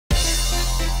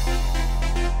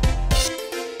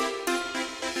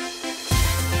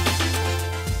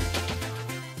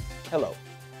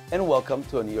and welcome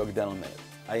to a New York Dental Minute.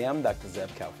 I am Dr. Zev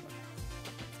Kaufman.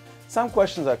 Some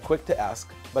questions are quick to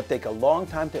ask, but take a long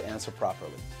time to answer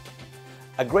properly.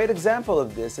 A great example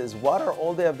of this is what are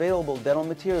all the available dental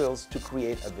materials to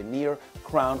create a veneer,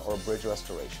 crown, or bridge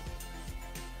restoration?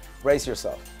 Brace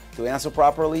yourself. To answer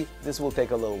properly, this will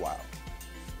take a little while.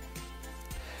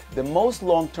 The most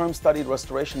long-term studied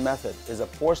restoration method is a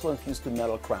porcelain fused to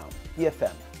metal crown,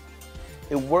 PFM.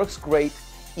 It works great,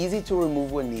 easy to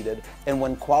remove when needed, and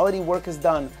when quality work is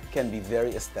done, can be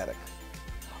very aesthetic.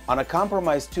 On a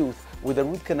compromised tooth with a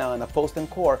root canal and a post and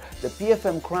core, the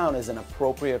PFM crown is an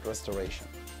appropriate restoration.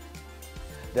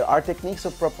 There are techniques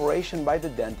of preparation by the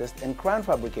dentist and crown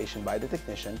fabrication by the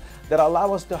technician that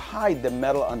allow us to hide the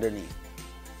metal underneath.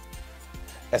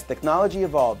 As technology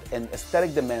evolved and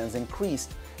aesthetic demands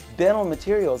increased, dental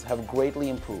materials have greatly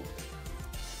improved.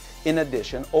 In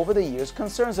addition, over the years,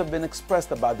 concerns have been expressed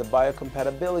about the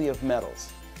biocompatibility of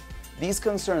metals. These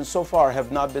concerns so far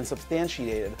have not been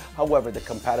substantiated. However, the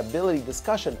compatibility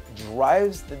discussion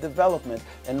drives the development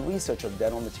and research of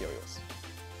dental materials.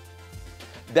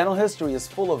 Dental history is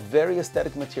full of very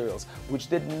aesthetic materials which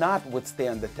did not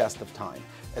withstand the test of time,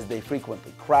 as they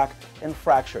frequently cracked and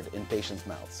fractured in patients'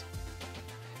 mouths.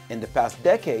 In the past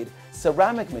decade,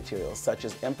 ceramic materials such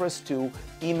as Empress II,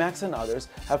 Emax, and others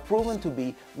have proven to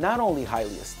be not only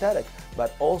highly aesthetic,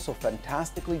 but also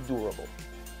fantastically durable.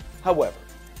 However,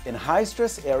 in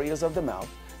high-stress areas of the mouth,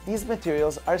 these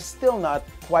materials are still not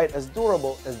quite as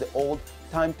durable as the old,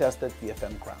 time-tested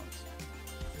PFM crowns.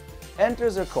 Enter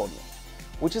zirconium,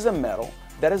 which is a metal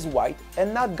that is white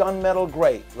and not gunmetal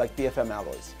gray like PFM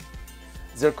alloys.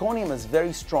 Zirconium is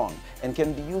very strong and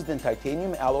can be used in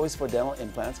titanium alloys for dental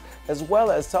implants, as well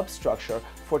as substructure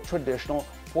for traditional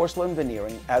porcelain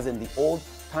veneering, as in the old,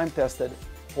 time-tested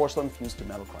porcelain fused to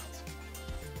metal crowns.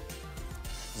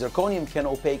 Zirconium can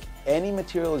opaque any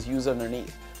materials used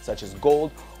underneath, such as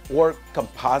gold or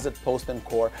composite post and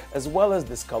core, as well as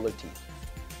discolored teeth.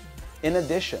 In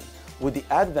addition, with the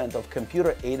advent of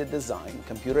computer-aided design,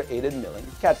 computer-aided milling,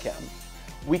 CAD-CAM,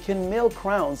 we can mill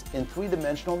crowns in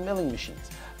three-dimensional milling machines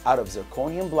out of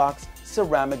zirconium blocks,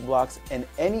 ceramic blocks, and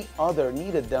any other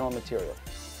needed dental material.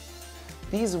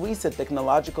 These recent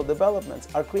technological developments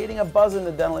are creating a buzz in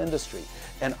the dental industry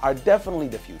and are definitely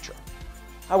the future.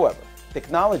 However,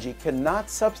 technology cannot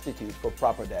substitute for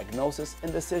proper diagnosis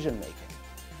and decision-making.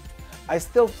 I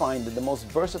still find that the most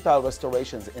versatile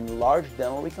restorations in large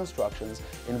dental reconstructions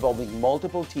involving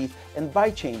multiple teeth and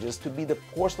bite changes to be the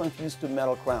porcelain fused to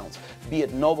metal crowns, be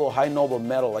it noble, high noble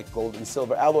metal like gold and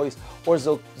silver alloys or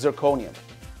zirconium.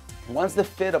 Once the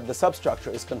fit of the substructure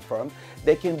is confirmed,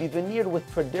 they can be veneered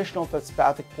with traditional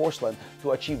feldspathic porcelain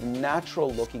to achieve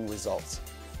natural-looking results.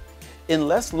 In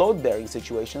less load-bearing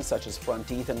situations such as front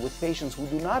teeth and with patients who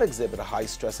do not exhibit a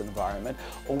high-stress environment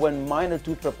or when minor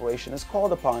tooth preparation is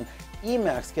called upon,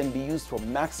 Emax can be used for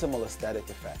maximal aesthetic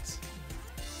effects.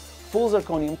 Full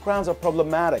zirconium crowns are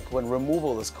problematic when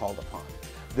removal is called upon.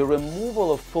 The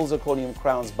removal of full zirconium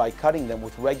crowns by cutting them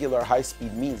with regular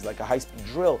high-speed means like a high-speed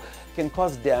drill can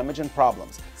cause damage and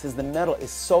problems since the metal is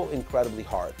so incredibly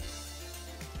hard.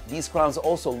 These crowns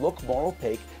also look more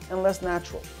opaque and less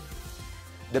natural.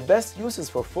 The best uses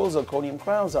for full zirconium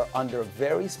crowns are under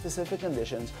very specific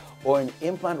conditions or in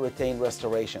implant retained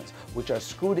restorations, which are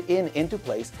screwed into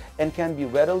place and can be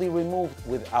readily removed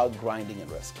without grinding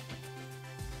and risk.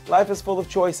 Life is full of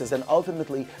choices, and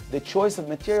ultimately the choice of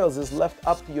materials is left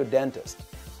up to your dentist.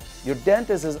 Your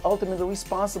dentist is ultimately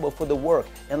responsible for the work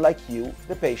and, like you,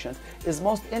 the patient, is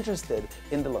most interested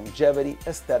in the longevity,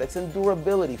 aesthetics, and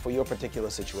durability for your particular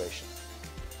situation.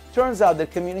 Turns out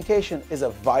that communication is a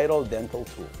vital dental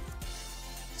tool.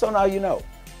 So now you know.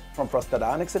 From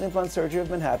Prosthodontics and Implant Surgery of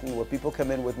Manhattan, where people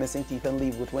come in with missing teeth and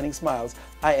leave with winning smiles,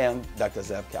 I am Dr.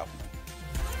 Zev Kaufman.